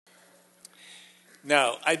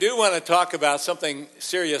Now, I do want to talk about something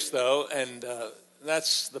serious, though, and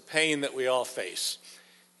that's the pain that we all face.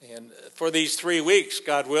 And for these 3 weeks,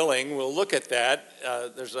 God willing, we'll look at that.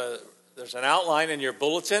 There's an outline in your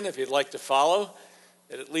bulletin if you'd like to follow.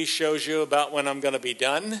 It at least shows you about when I'm going to be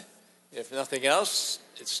done. If nothing else,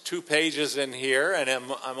 it's 2 pages in here, and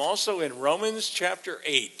I'm also in Romans chapter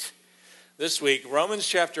 8. This week, Romans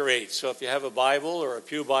chapter 8. So if you have a Bible or a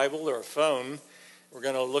pew Bible or a phone, we're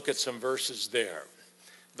going to look at some verses there.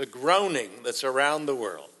 The groaning that's around the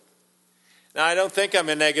world. Now, I don't think I'm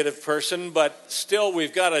a negative person, but still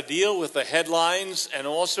we've got to deal with the headlines and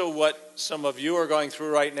also what some of you are going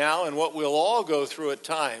through right now and what we'll all go through at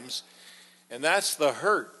times. And that's the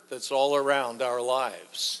hurt that's all around our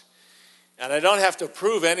lives. And I don't have to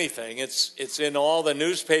prove anything. It's in all the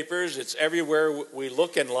newspapers. It's everywhere we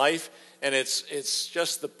look in life. And it's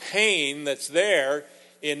just the pain that's there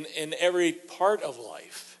in every part of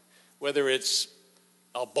life. Whether it's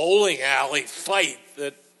a bowling alley fight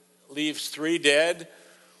that leaves 3 dead,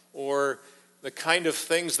 or the kind of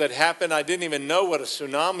things that happen. I didn't even know what a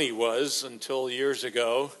tsunami was until years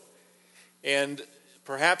ago. And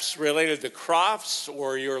perhaps related to crops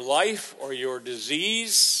or your life or your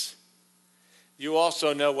disease. You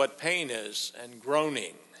also know what pain is and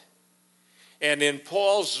groaning. And in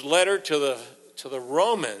Paul's letter to the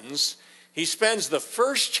Romans, he spends the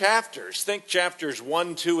first chapters, think chapters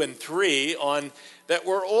 1, 2, and 3, on that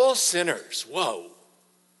we're all sinners. Whoa.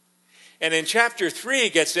 And in chapter 3, he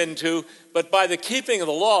gets into, but by the keeping of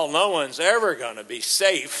the law, no one's ever going to be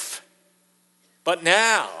safe. But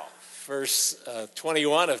now, verse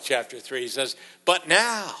 21 of chapter 3 says, but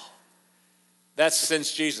now, that's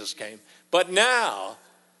since Jesus came, but now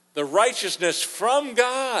the righteousness from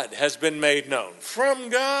God has been made known. From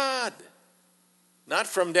God, not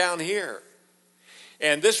from down here.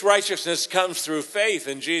 And this righteousness comes through faith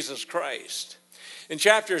in Jesus Christ. In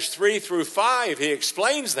chapters 3 through 5, he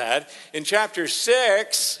explains that. In chapter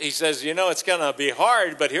 6, he says, it's going to be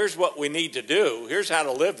hard, but here's what we need to do. Here's how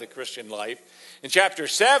to live the Christian life. In chapter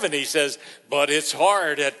 7, he says, but it's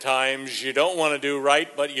hard at times. You don't want to do right,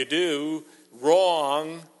 but you do.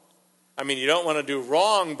 Wrong. You don't want to do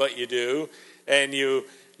wrong, but you do. And you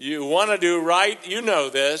want to do right. You know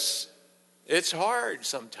this. It's hard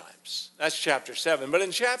sometimes. That's chapter 7. But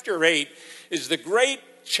in chapter 8 is the great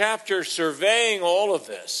chapter surveying all of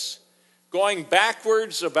this, going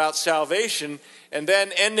backwards about salvation, and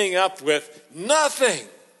then ending up with nothing.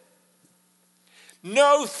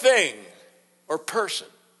 No thing or person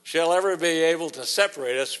shall ever be able to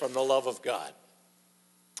separate us from the love of God.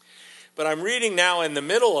 But I'm reading now in the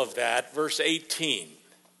middle of that, verse 18.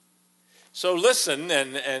 So listen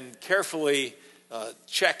and carefully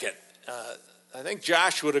check it. I think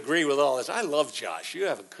Josh would agree with all this. I love Josh. You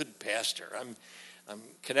have a good pastor. I'm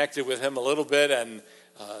connected with him a little bit, and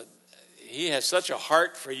he has such a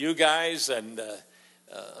heart for you guys, and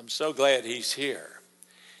I'm so glad he's here.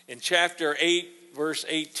 In chapter 8, verse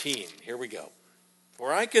 18, here we go.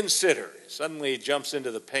 For I consider, suddenly he jumps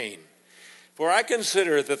into the pain, for I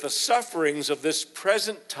consider that the sufferings of this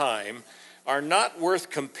present time are not worth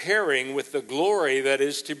comparing with the glory that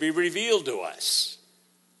is to be revealed to us.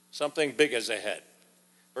 Something big is ahead.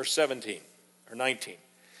 Verse 17 or 19.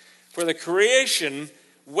 For the creation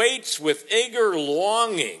waits with eager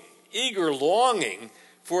longing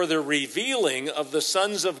for the revealing of the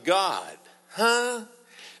sons of God.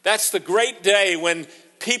 That's the great day when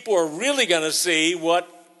people are really going to see what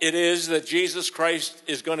it is that Jesus Christ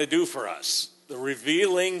is going to do for us. The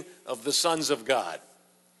revealing of the sons of God.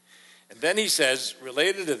 And then he says,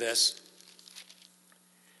 related to this,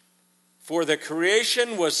 for the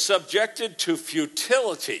creation was subjected to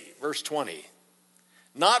futility, verse 20.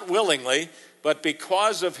 Not willingly, but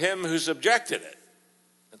because of him who subjected it.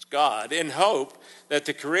 That's God, in hope that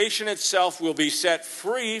the creation itself will be set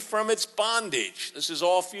free from its bondage. This is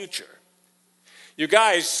all future. You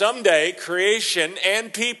guys, someday creation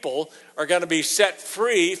and people are going to be set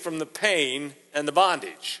free from the pain and the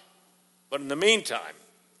bondage. But in the meantime,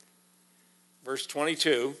 verse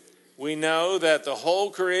 22, we know that the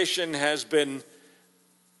whole creation has been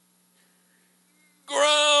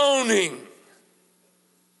groaning.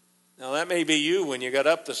 Now, that may be you when you got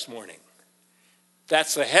up this morning.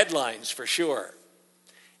 That's the headlines for sure.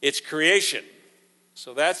 It's creation.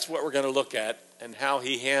 So that's what we're going to look at and how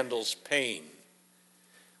he handles pain.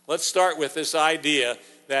 Let's start with this idea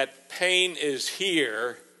that pain is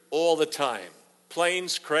here all the time.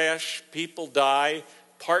 Planes crash, people die,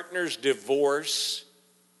 partners divorce,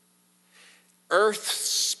 earth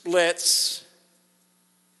splits,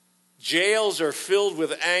 jails are filled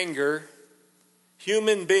with anger,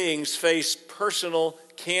 human beings face personal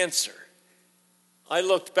cancer. I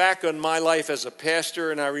looked back on my life as a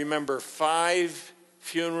pastor, and I remember 5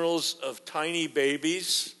 funerals of tiny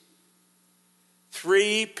babies,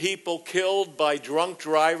 3 people killed by drunk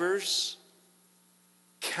drivers,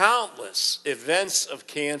 countless events of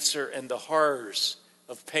cancer, and the horrors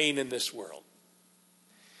of pain in this world.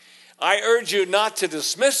 I urge you not to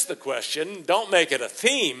dismiss the question. Don't make it a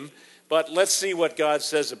theme, but let's see what God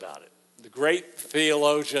says about it. The great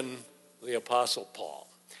theologian, the Apostle Paul.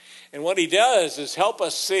 And what he does is help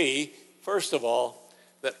us see, first of all,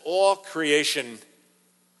 that all creation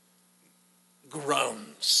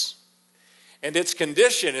groans. And its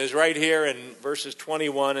condition is right here in verses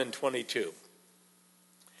 21 and 22.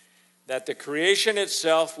 That the creation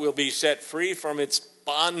itself will be set free from its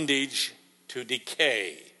bondage to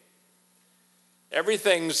decay.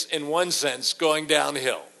 Everything's, in one sense, going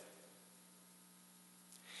downhill.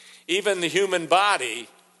 Even the human body,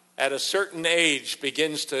 at a certain age,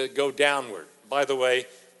 begins to go downward. By the way,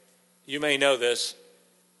 you may know this,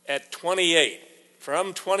 at 28,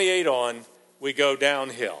 from 28 on, we go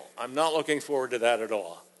downhill. I'm not looking forward to that at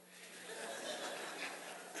all.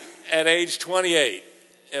 At age 28,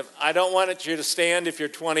 I don't want you to stand if you're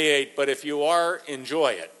 28, but if you are, enjoy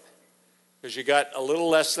it. Because you got a little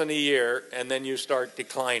less than a year, and then you start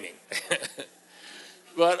declining.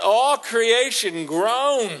 But all creation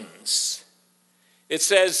groans. It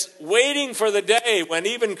says, waiting for the day when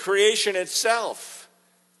even creation itself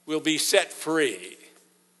will be set free.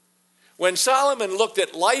 When Solomon looked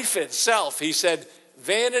at life itself, he said,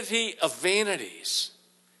 vanity of vanities.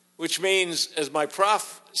 Which means, as my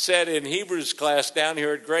prof said in Hebrews class down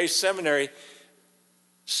here at Grace Seminary,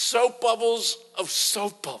 soap bubbles of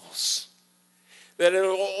soap bubbles. That it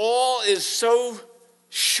all is so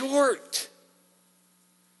short.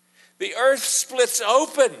 The earth splits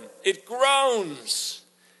open. It groans.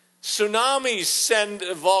 Tsunamis send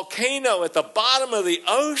a volcano at the bottom of the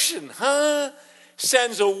ocean.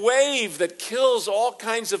 Sends a wave that kills all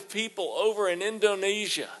kinds of people over in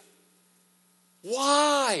Indonesia.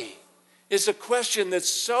 Why? Is a question that's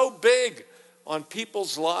so big on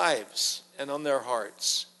people's lives and on their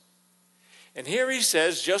hearts. And here he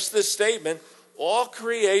says just this statement, all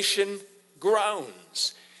creation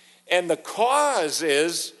groans. And the cause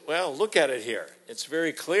is, well, look at it here. It's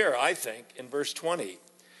very clear, I think, in verse 20.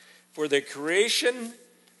 For the creation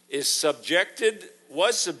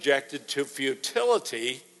was subjected to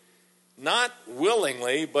futility, not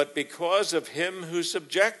willingly, but because of him who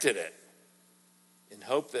subjected it, in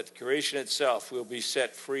hope that creation itself will be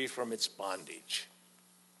set free from its bondage.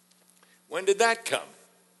 When did that come?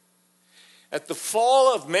 At the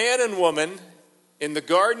fall of man and woman in the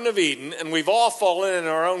Garden of Eden, and we've all fallen in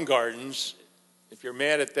our own gardens, if you're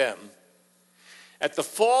mad at them. At the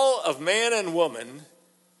fall of man and woman,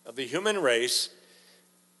 of the human race,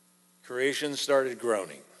 creation started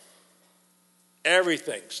groaning.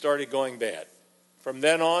 Everything started going bad. From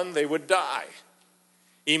then on, they would die.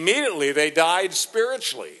 Immediately, they died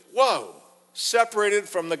spiritually. Whoa! Separated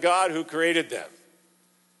from the God who created them.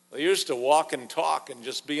 They used to walk and talk and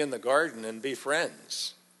just be in the garden and be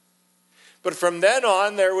friends. But from then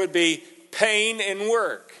on, there would be pain in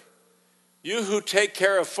work. You who take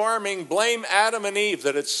care of farming, blame Adam and Eve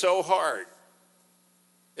that it's so hard.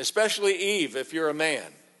 Especially Eve, if you're a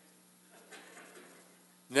man.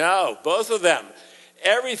 No, both of them.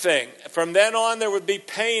 Everything. From then on, there would be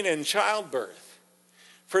pain in childbirth.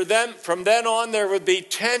 From then on, there would be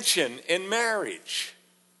tension in marriage.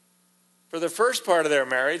 For the first part of their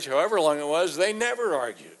marriage, however long it was, they never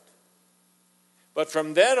argued. But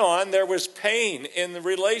from then on, there was pain in the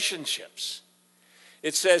relationships.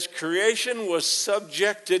 It says creation was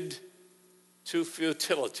subjected to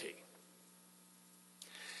futility.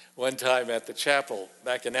 One time at the chapel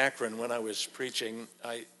back in Akron when I was preaching,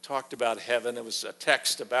 I talked about heaven. It was a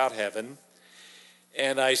text about heaven.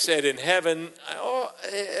 And I said in heaven,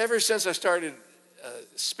 ever since I started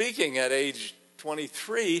speaking at age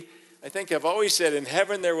 23, I think I've always said in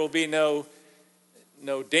heaven there will be no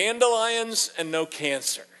dandelions and no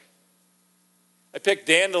cancer. I picked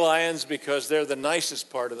dandelions because they're the nicest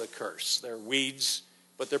part of the curse. They're weeds,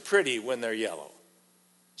 but they're pretty when they're yellow.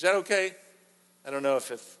 Is that okay? I don't know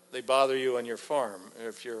if they bother you on your farm, or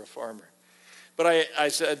if you're a farmer. But I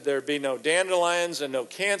said there'd be no dandelions and no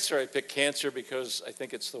cancer. I picked cancer because I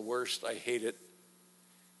think it's the worst. I hate it.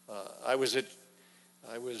 I was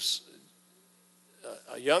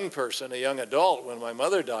a young person, a young adult, when my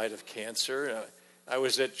mother died of cancer. I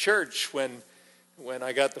was at church when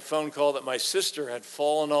I got the phone call that my sister had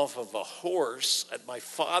fallen off of a horse at my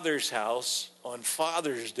father's house on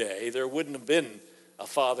Father's Day. There wouldn't have been a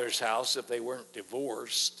father's house if they weren't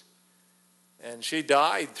divorced. And she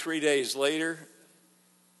died 3 days later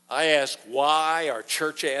I ask why. Our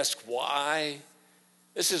church asks why.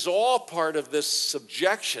 This is all part of this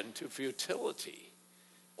subjection to futility.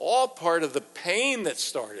 All part of the pain that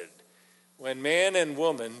started when man and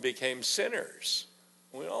woman became sinners.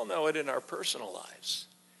 We all know it in our personal lives.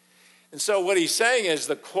 And so what he's saying is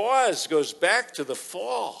the cause goes back to the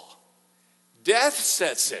fall. Death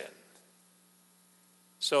sets in.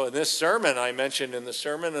 So in this sermon, I mentioned in the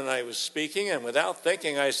sermon, and I was speaking, and without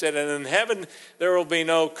thinking, I said, and in heaven there will be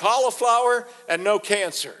no cauliflower and no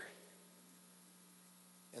cancer.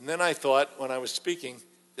 And then I thought, when I was speaking,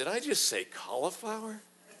 did I just say cauliflower?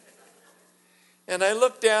 And I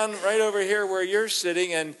looked down right over here where you're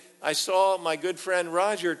sitting, and I saw my good friend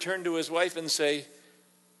Roger turn to his wife and say,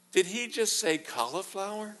 did he just say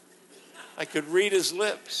cauliflower? I could read his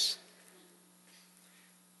lips.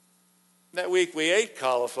 That week we ate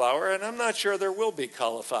cauliflower, and I'm not sure there will be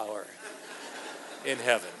cauliflower in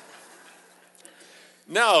heaven.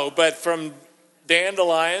 No, but from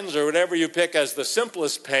dandelions or whatever you pick as the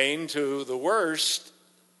simplest pain to the worst,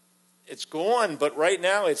 it's gone, but right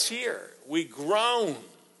now it's here. We groan.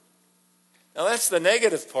 Now that's the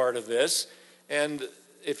negative part of this, and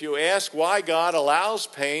if you ask why God allows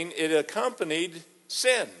pain, it accompanied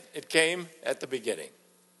sin. It came at the beginning.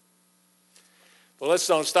 But let's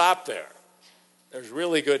don't stop there. There's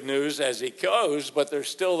really good news as he goes, but there's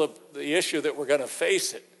still the issue that we're going to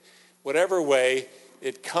face it. Whatever way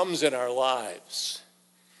it comes in our lives.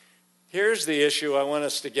 Here's the issue I want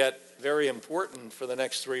us to get very important for the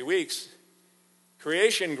next 3 weeks.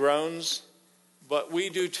 Creation groans, but we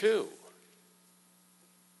do too.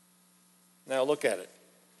 Now look at it.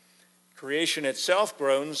 Creation itself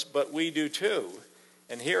groans, but we do too.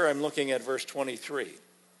 And here I'm looking at verse 23.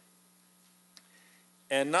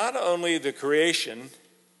 And not only the creation,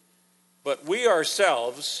 but we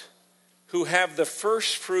ourselves who have the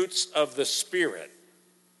first fruits of the Spirit.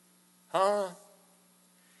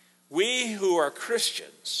 We who are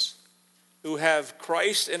Christians, who have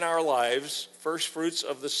Christ in our lives, first fruits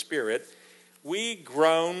of the Spirit, we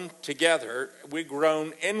groan together, we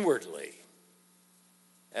groan inwardly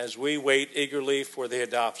as we wait eagerly for the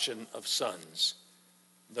adoption of sons,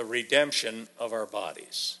 the redemption of our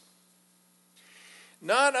bodies.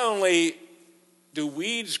 Not only do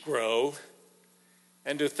weeds grow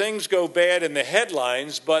and do things go bad in the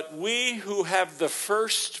headlines, but we who have the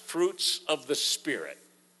first fruits of the Spirit.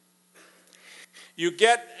 You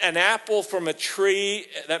get an apple from a tree,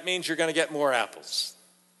 that means you're going to get more apples.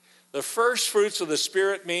 The first fruits of the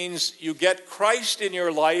Spirit means you get Christ in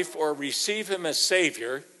your life or receive him as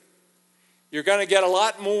Savior. You're going to get a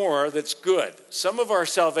lot more that's good. Some of our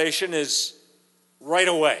salvation is right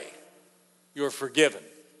away. You're forgiven.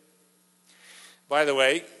 By the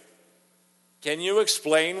way, can you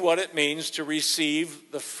explain what it means to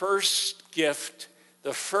receive the first gift,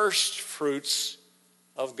 the first fruits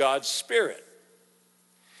of God's Spirit?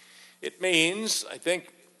 It means, I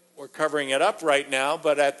think we're covering it up right now,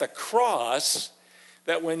 but at the cross,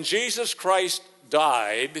 that when Jesus Christ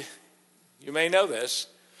died, you may know this,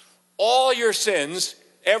 all your sins,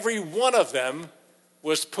 every one of them,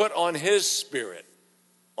 was put on his spirit,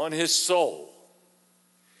 on his soul.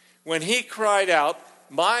 When he cried out,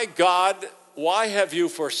 "My God, why have you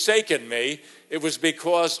forsaken me?" It was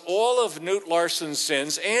because all of Knut Larson's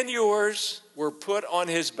sins and yours were put on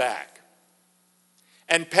his back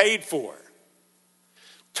and paid for,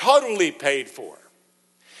 totally paid for.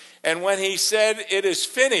 And when he said, "It is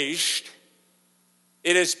finished,"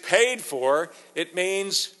 it is paid for, it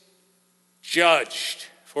means judged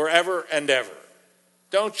forever and ever.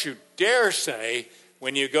 Don't you dare say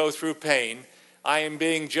when you go through pain, "I am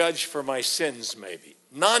being judged for my sins," maybe.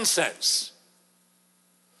 Nonsense.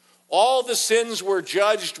 All the sins were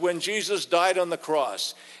judged when Jesus died on the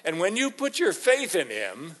cross. And when you put your faith in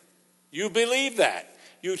him, you believe that.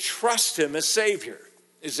 You trust him as Savior.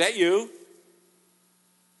 Is that you?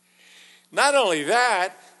 Not only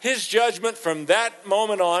that, his judgment from that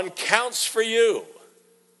moment on counts for you.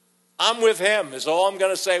 I'm with him is all I'm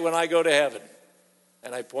going to say when I go to heaven.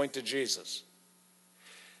 And I point to Jesus.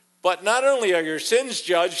 But not only are your sins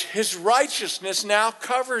judged, his righteousness now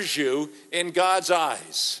covers you in God's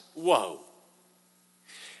eyes. Whoa.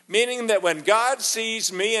 Meaning that when God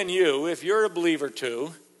sees me and you, if you're a believer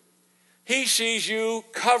too, he sees you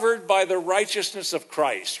covered by the righteousness of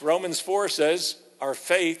Christ. Romans 4 says our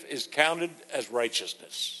faith is counted as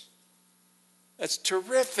righteousness. That's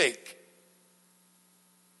terrific.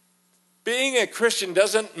 Being a Christian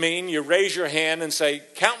doesn't mean you raise your hand and say,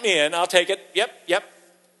 "Count me in, I'll take it. Yep.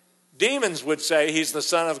 Demons would say he's the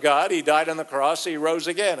Son of God. He died on the cross. He rose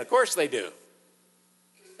again." Of course they do.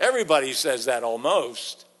 Everybody says that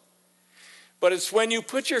almost. But it's when you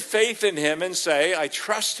put your faith in him and say, I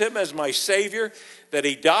trust him as my Savior, that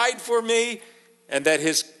he died for me, and that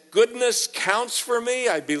his goodness counts for me,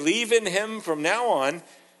 I believe in him from now on,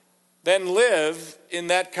 then live in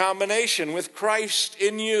that combination with Christ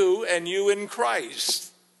in you and you in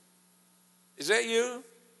Christ. Is that you?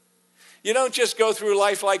 You don't just go through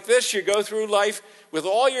life like this. You go through life with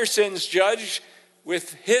all your sins judged,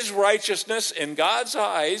 with his righteousness in God's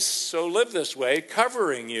eyes, so live this way,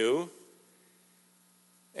 covering you.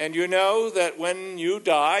 And you know that when you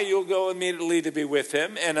die, you'll go immediately to be with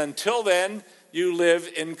him. And until then, you live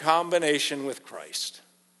in combination with Christ.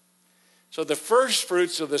 So the first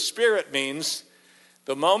fruits of the Spirit means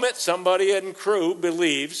the moment somebody in crew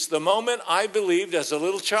believes, the moment I believed as a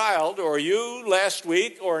little child, or you last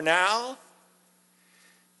week or now,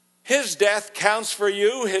 his death counts for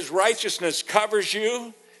you, his righteousness covers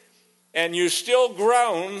you, and you still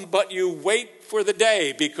groan, but you wait for the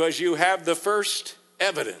day because you have the first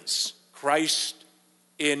evidence, Christ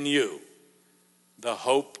in you, the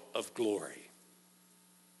hope of glory.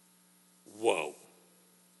 Whoa.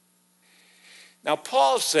 Now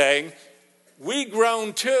Paul's saying, we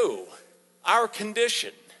groan too, our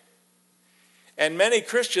condition. And many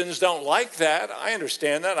Christians don't like that. I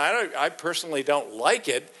understand that. I personally don't like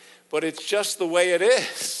it, but it's just the way it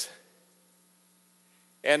is.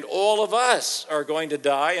 And all of us are going to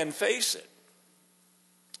die and face it.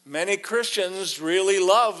 Many Christians really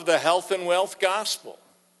love the health and wealth gospel.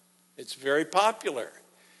 It's very popular.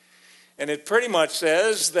 And it pretty much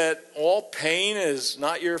says that all pain is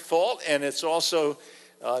not your fault, and it's also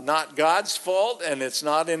not God's fault, and it's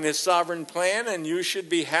not in his sovereign plan, and you should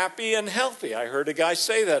be happy and healthy. I heard a guy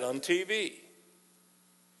say that on TV.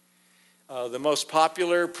 The most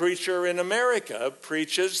popular preacher in America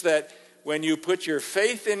preaches that when you put your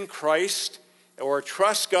faith in Christ or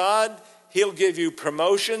trust God, he'll give you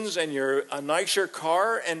promotions and a nicer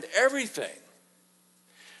car and everything.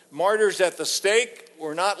 Martyrs at the stake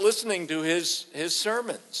were not listening to his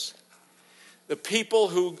sermons. The people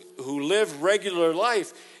who live regular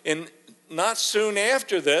life, and not soon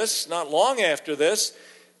after this, not long after this,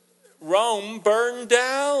 Rome burned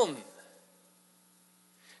down.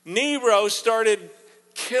 Nero started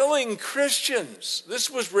killing Christians. This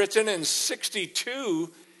was written in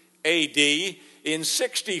 62 AD. In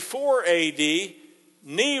 64 AD,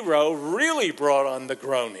 Nero really brought on the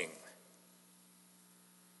groaning.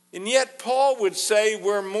 And yet Paul would say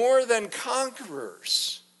we're more than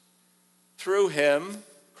conquerors through him,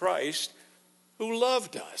 Christ, who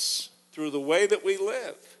loved us through the way that we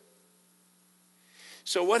live.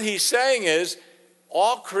 So what he's saying is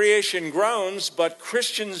all creation groans, but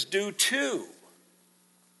Christians do too.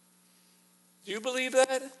 Do you believe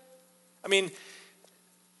that? I mean,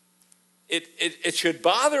 it should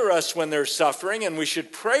bother us when there's suffering, and we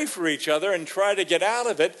should pray for each other and try to get out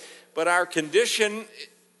of it, but our condition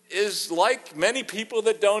is like many people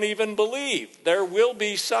that don't even believe. There will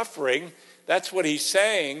be suffering. That's what he's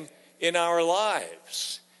saying in our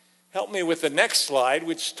lives. Help me with the next slide,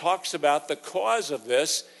 which talks about the cause of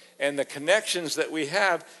this and the connections that we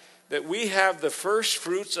have the first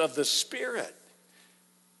fruits of the Spirit.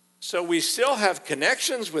 So we still have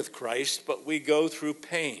connections with Christ, but we go through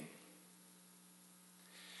pain.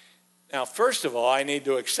 Now, first of all, I need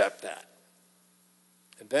to accept that.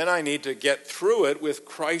 And then I need to get through it with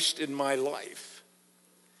Christ in my life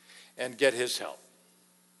and get his help.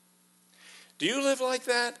 Do you live like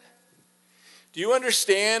that? Do you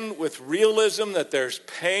understand with realism that there's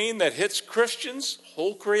pain that hits Christians?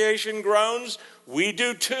 Whole creation groans. We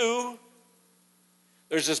do too.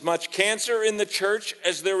 There's as much cancer in the church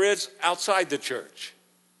as there is outside the church,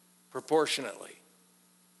 proportionately.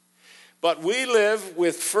 But we live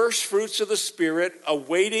with first fruits of the Spirit,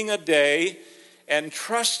 awaiting a day and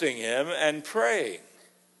trusting him and praying.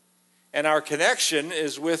 And our connection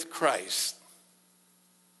is with Christ.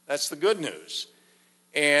 That's the good news.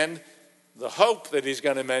 And the hope that he's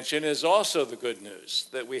going to mention is also the good news,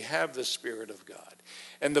 that we have the Spirit of God.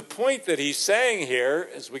 And the point that he's saying here,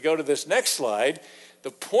 as we go to this next slide,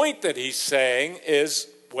 the point that he's saying is,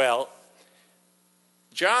 well,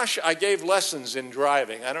 Josh, I gave lessons in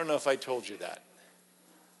driving. I don't know if I told you that.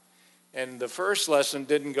 And the first lesson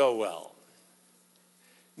didn't go well.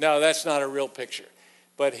 No, that's not a real picture.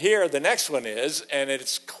 But here, the next one is, and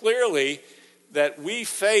it's clearly that we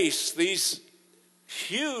face these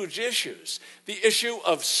huge issues. The issue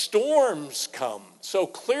of storms come so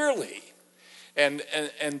clearly. And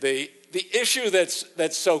the issue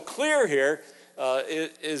that's so clear here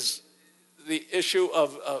is the issue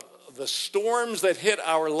of the storms that hit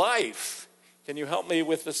our life. Can you help me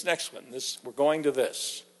with this next one? We're going to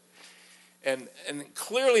this. And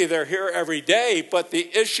clearly they're here every day, but the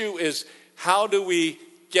issue is, how do we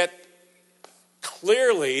get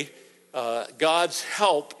clearly God's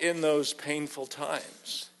help in those painful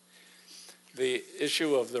times? The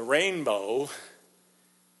issue of the rainbow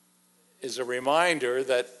is a reminder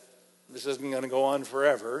that this isn't going to go on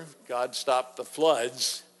forever. God stopped the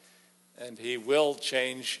floods, and he will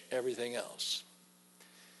change everything else.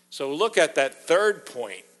 So look at that third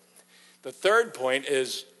point. The third point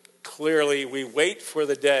is, clearly, we wait for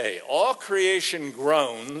the day. All creation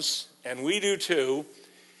groans, and we do too,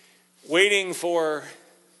 waiting for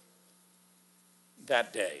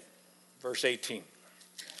that day. Verse 18.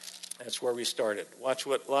 That's where we started. Watch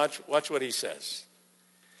what he says.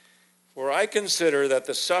 For I consider that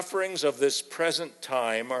the sufferings of this present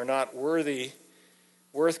time are not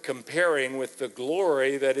worth comparing with the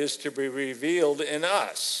glory that is to be revealed in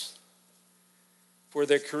us. For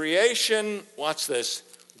the creation, watch this,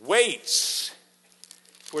 waits.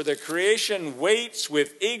 For the creation waits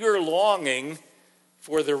with eager longing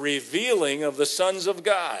for the revealing of the sons of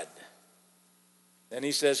God. Then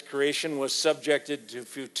he says creation was subjected to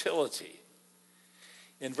futility.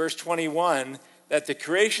 In verse 21, that the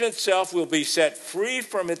creation itself will be set free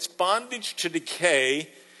from its bondage to decay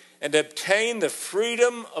and obtain the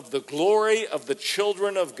freedom of the glory of the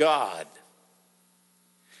children of God.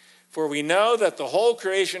 For we know that the whole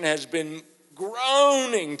creation has been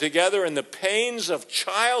groaning together in the pains of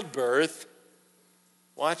childbirth.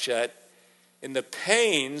 Watch that. In the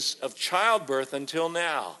pains of childbirth until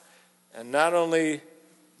now. And not only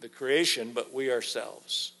the creation, but we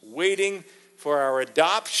ourselves, waiting for our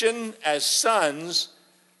adoption as sons,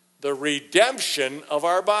 the redemption of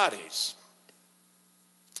our bodies.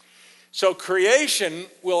 So creation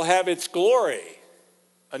will have its glory,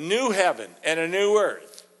 a new heaven and a new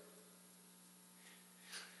earth.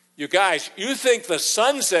 You guys, you think the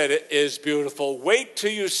sunset is beautiful. Wait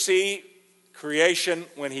till you see creation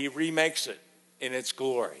when he remakes it in its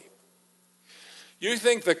glory. You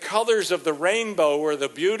think the colors of the rainbow or the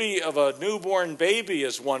beauty of a newborn baby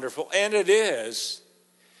is wonderful, and it is.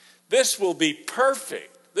 This will be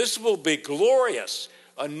perfect. This will be glorious.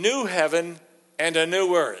 A new heaven and a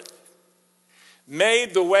new earth.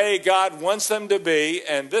 Made the way God wants them to be,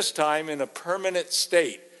 and this time in a permanent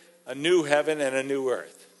state. A new heaven and a new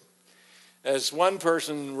earth. As one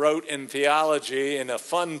person wrote in theology in a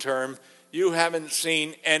fun term, you haven't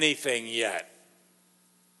seen anything yet.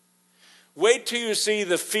 Wait till you see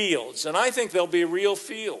the fields, and I think there'll be real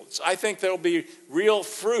fields. I think there'll be real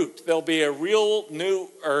fruit. There'll be a real new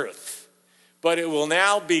earth, but it will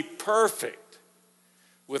now be perfect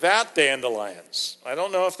without dandelions. I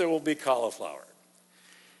don't know if there will be cauliflower,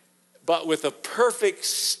 but with a perfect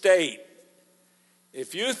state.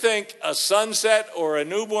 If you think a sunset or a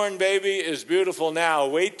newborn baby is beautiful now,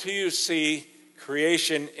 wait till you see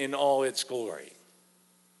creation in all its glory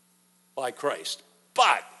by Christ.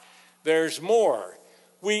 But there's more.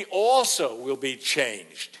 We also will be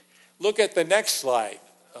changed. Look at the next slide.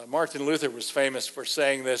 Martin Luther was famous for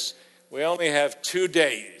saying this. We only have 2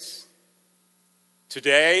 days.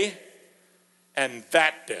 Today and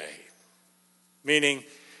that day. Meaning,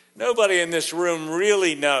 nobody in this room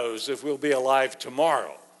really knows if we'll be alive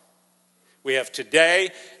tomorrow. We have today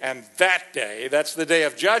and that day. That's the day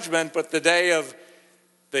of judgment, but the day of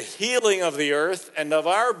the healing of the earth and of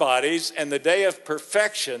our bodies, and the day of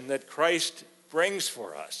perfection that Christ brings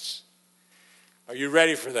for us. Are you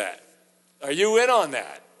ready for that? Are you in on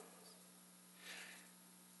that?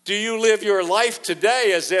 Do you live your life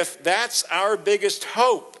today as if that's our biggest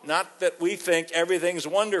hope? Not that we think everything's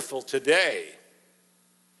wonderful today.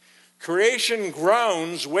 Creation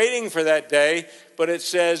groans waiting for that day, but it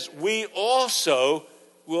says we also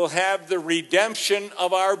will have the redemption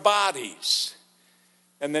of our bodies.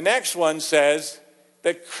 And the next one says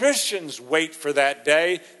that Christians wait for that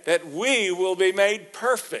day, that we will be made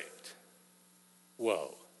perfect.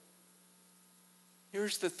 Whoa.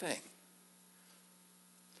 Here's the thing.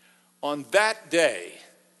 On that day,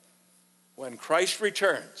 when Christ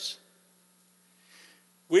returns,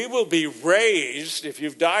 we will be raised. If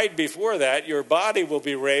you've died before that, your body will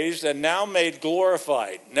be raised and now made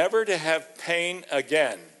glorified, never to have pain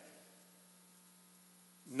again.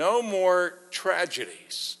 No more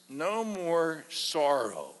tragedies, no more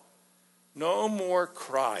sorrow, no more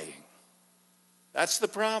crying. That's the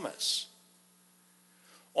promise.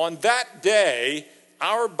 On that day,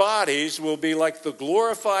 our bodies will be like the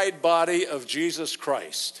glorified body of Jesus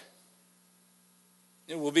Christ.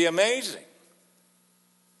 It will be amazing.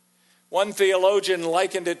 One theologian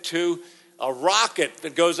likened it to a rocket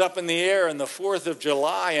that goes up in the air on the 4th of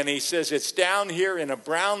July, and he says it's down here in a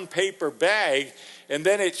brown paper bag, and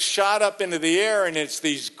then it shot up into the air, and it's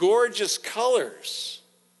these gorgeous colors.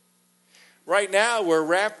 Right now, we're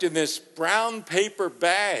wrapped in this brown paper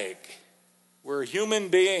bag. We're human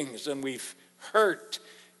beings, and we've hurt,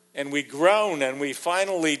 and we groan, and we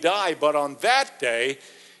finally die. But on that day,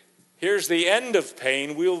 here's the end of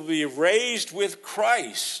pain. We will be raised with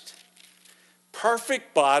Christ.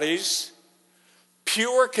 Perfect bodies,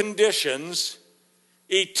 pure conditions,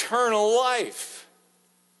 eternal life.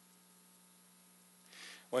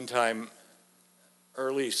 One time,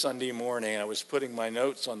 early Sunday morning, I was putting my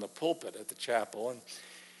notes on the pulpit at the chapel, and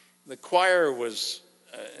the choir was,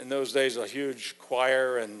 in those days, a huge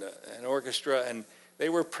choir and an orchestra, and they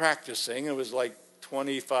were practicing. It was like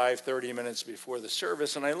 25, 30 minutes before the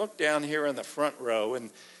service, and I looked down here in the front row, and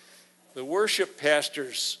the worship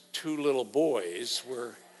pastor's two little boys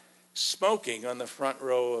were smoking on the front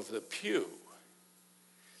row of the pew.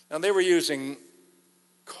 Now, they were using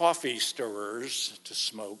coffee stirrers to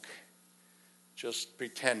smoke, just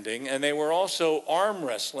pretending, and they were also arm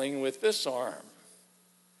wrestling with this arm.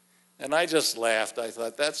 And I just laughed. I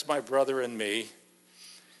thought, that's my brother and me.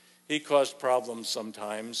 He caused problems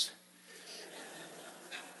sometimes.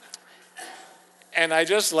 And I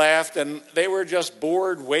just laughed, and they were just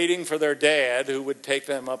bored waiting for their dad, who would take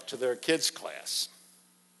them up to their kids' class.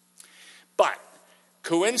 But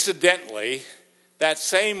coincidentally, that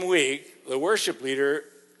same week, the worship leader,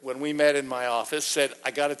 when we met in my office, said,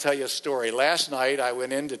 I got to tell you a story. Last night, I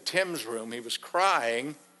went into Tim's room. He was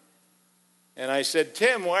crying. And I said,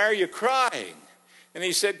 Tim, why are you crying? And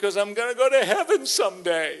he said, because I'm going to go to heaven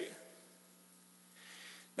someday.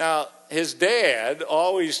 Now, his dad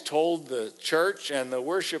always told the church and the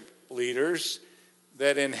worship leaders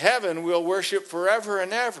that in heaven we'll worship forever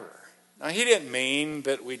and ever. Now, he didn't mean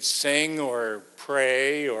that we'd sing or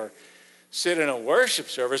pray or sit in a worship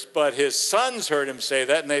service, but his sons heard him say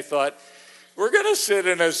that, and they thought, we're going to sit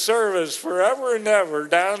in a service forever and ever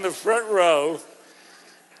down in the front row,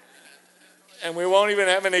 and we won't even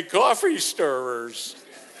have any coffee stirrers.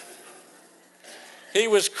 He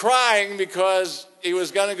was crying because he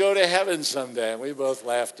was going to go to heaven someday, and we both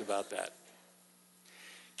laughed about that.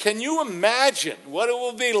 Can you imagine what it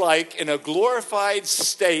will be like in a glorified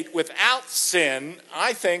state without sin,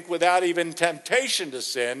 I think without even temptation to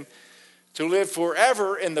sin, to live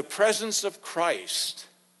forever in the presence of Christ?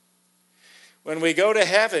 When we go to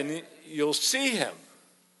heaven, you'll see him.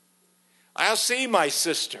 I'll see my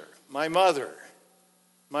sister, my mother,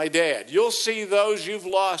 my dad. You'll see those you've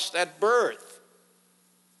lost at birth.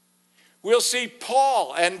 We'll see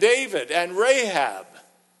Paul and David and Rahab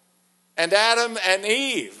and Adam and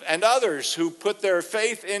Eve and others who put their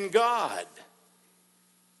faith in God.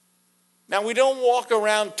 Now, we don't walk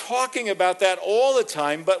around talking about that all the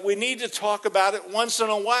time, but we need to talk about it once in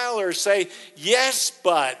a while or say, yes,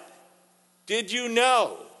 but did you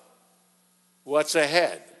know what's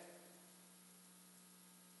ahead?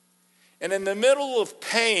 And in the middle of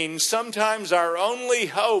pain, sometimes our only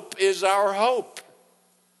hope is our hope.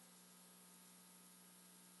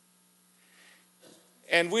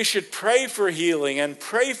 And we should pray for healing and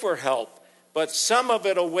pray for help, but some of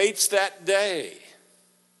it awaits that day.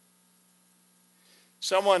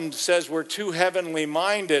 Someone says we're too heavenly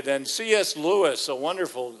minded, and C.S. Lewis, a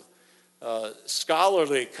wonderful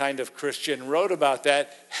scholarly kind of Christian, wrote about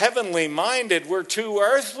that. Heavenly minded, we're too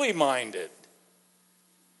earthly minded.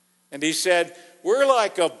 And he said, we're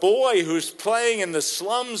like a boy who's playing in the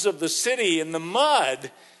slums of the city in the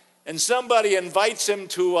mud, and somebody invites him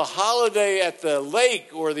to a holiday at the lake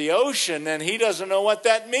or the ocean, and he doesn't know what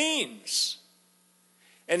that means.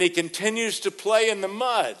 And he continues to play in the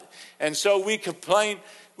mud. And so we complain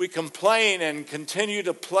and continue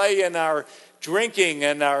to play in our drinking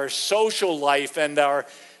and our social life and our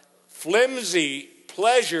flimsy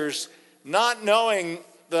pleasures, not knowing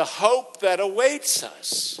the hope that awaits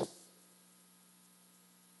us.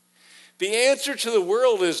 The answer to the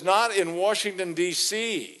world is not in Washington,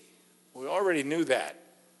 D.C. We already knew that.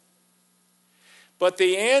 But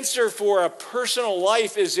the answer for a personal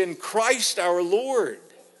life is in Christ our Lord.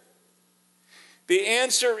 The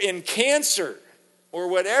answer in cancer or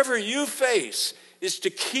whatever you face is to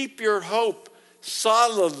keep your hope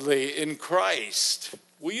solidly in Christ.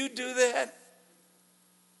 Will you do that?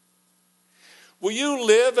 Will you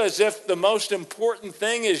live as if the most important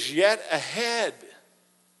thing is yet ahead?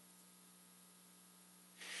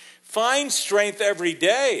 Find strength every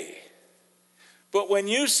day. But when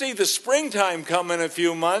you see the springtime come in a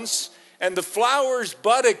few months and the flowers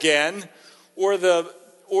bud again, or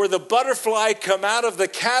the butterfly come out of the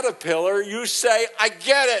caterpillar, you say, I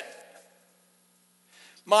get it.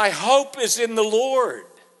 My hope is in the Lord.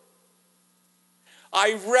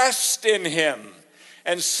 I rest in him.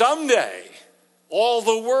 And someday, all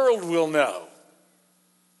the world will know.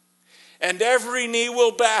 And every knee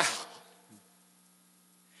will bow.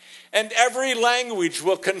 And every language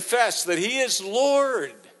will confess that he is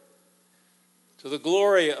Lord, to the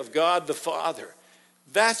glory of God the Father.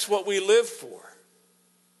 That's what we live for.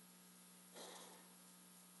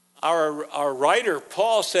 Our writer,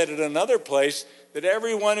 Paul, said in another place that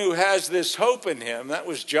everyone who has this hope in him, that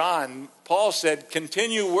was John, Paul said,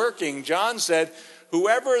 continue working. John said,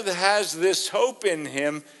 whoever has this hope in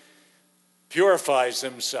him purifies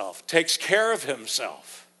himself, takes care of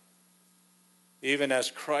himself, even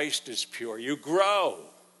as Christ is pure. You grow.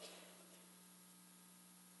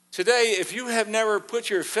 Today, if you have never put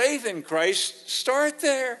your faith in Christ, start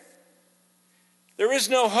there. There is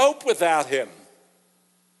no hope without him.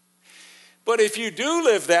 But if you do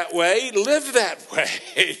live that way, live that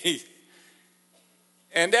way.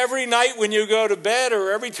 And every night when you go to bed,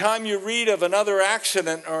 or every time you read of another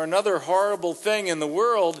accident or another horrible thing in the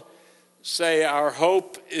world, say, our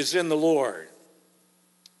hope is in the Lord.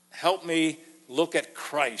 Help me look at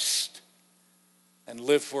Christ and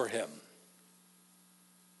live for him.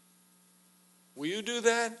 Will you do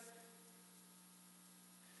that?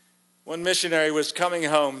 One missionary was coming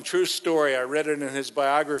home, true story, I read it in his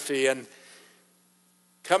biography, and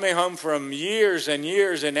coming home from years and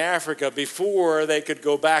years in Africa before they could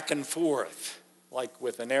go back and forth, like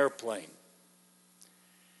with an airplane.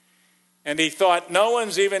 And he thought, no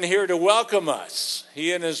one's even here to welcome us,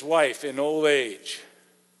 he and his wife in old age.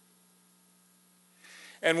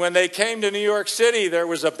 And when they came to New York City, there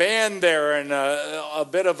was a band there and a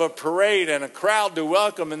bit of a parade and a crowd to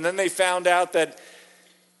welcome. And then they found out that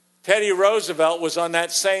Teddy Roosevelt was on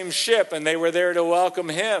that same ship and they were there to welcome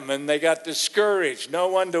him. And they got discouraged, no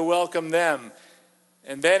one to welcome them.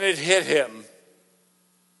 And then it hit him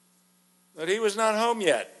that he was not home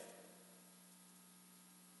yet.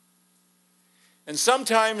 And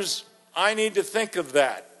sometimes I need to think of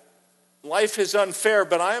that. Life is unfair,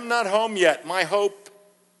 but I am not home yet. My hope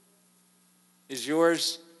is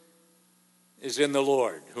yours, is in the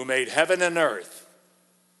Lord, who made heaven and earth,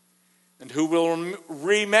 and who will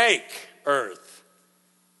remake earth,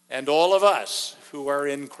 and all of us who are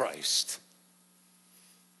in Christ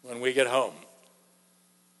when we get home.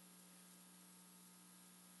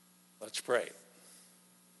 Let's pray.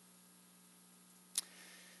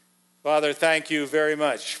 Father, thank you very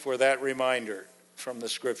much for that reminder from the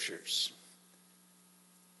Scriptures,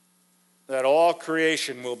 that all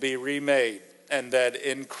creation will be remade, and that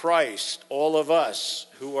in Christ, all of us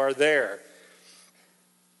who are there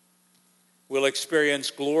will experience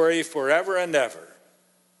glory forever and ever,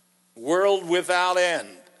 world without end,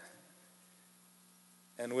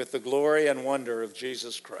 and with the glory and wonder of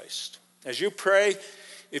Jesus Christ. As you pray,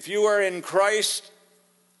 if you are in Christ,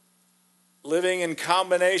 living in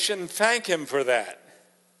combination, thank him for that,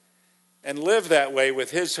 and live that way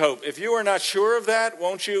with his hope. If you are not sure of that,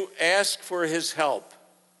 won't you ask for his help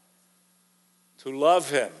to love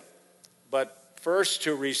him, but first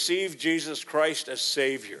to receive Jesus Christ as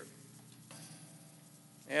Savior.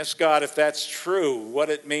 Ask God if that's true, what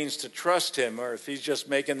it means to trust him, or if he's just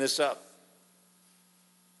making this up.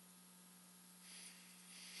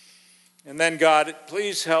 And then, God,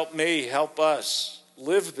 please help me, help us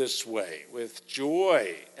live this way with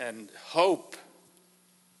joy and hope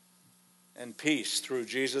and peace through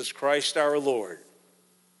Jesus Christ our Lord.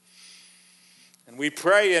 And we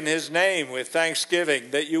pray in his name with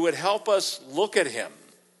thanksgiving that you would help us look at him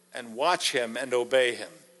and watch him and obey him.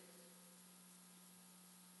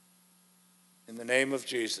 In the name of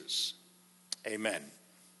Jesus, amen.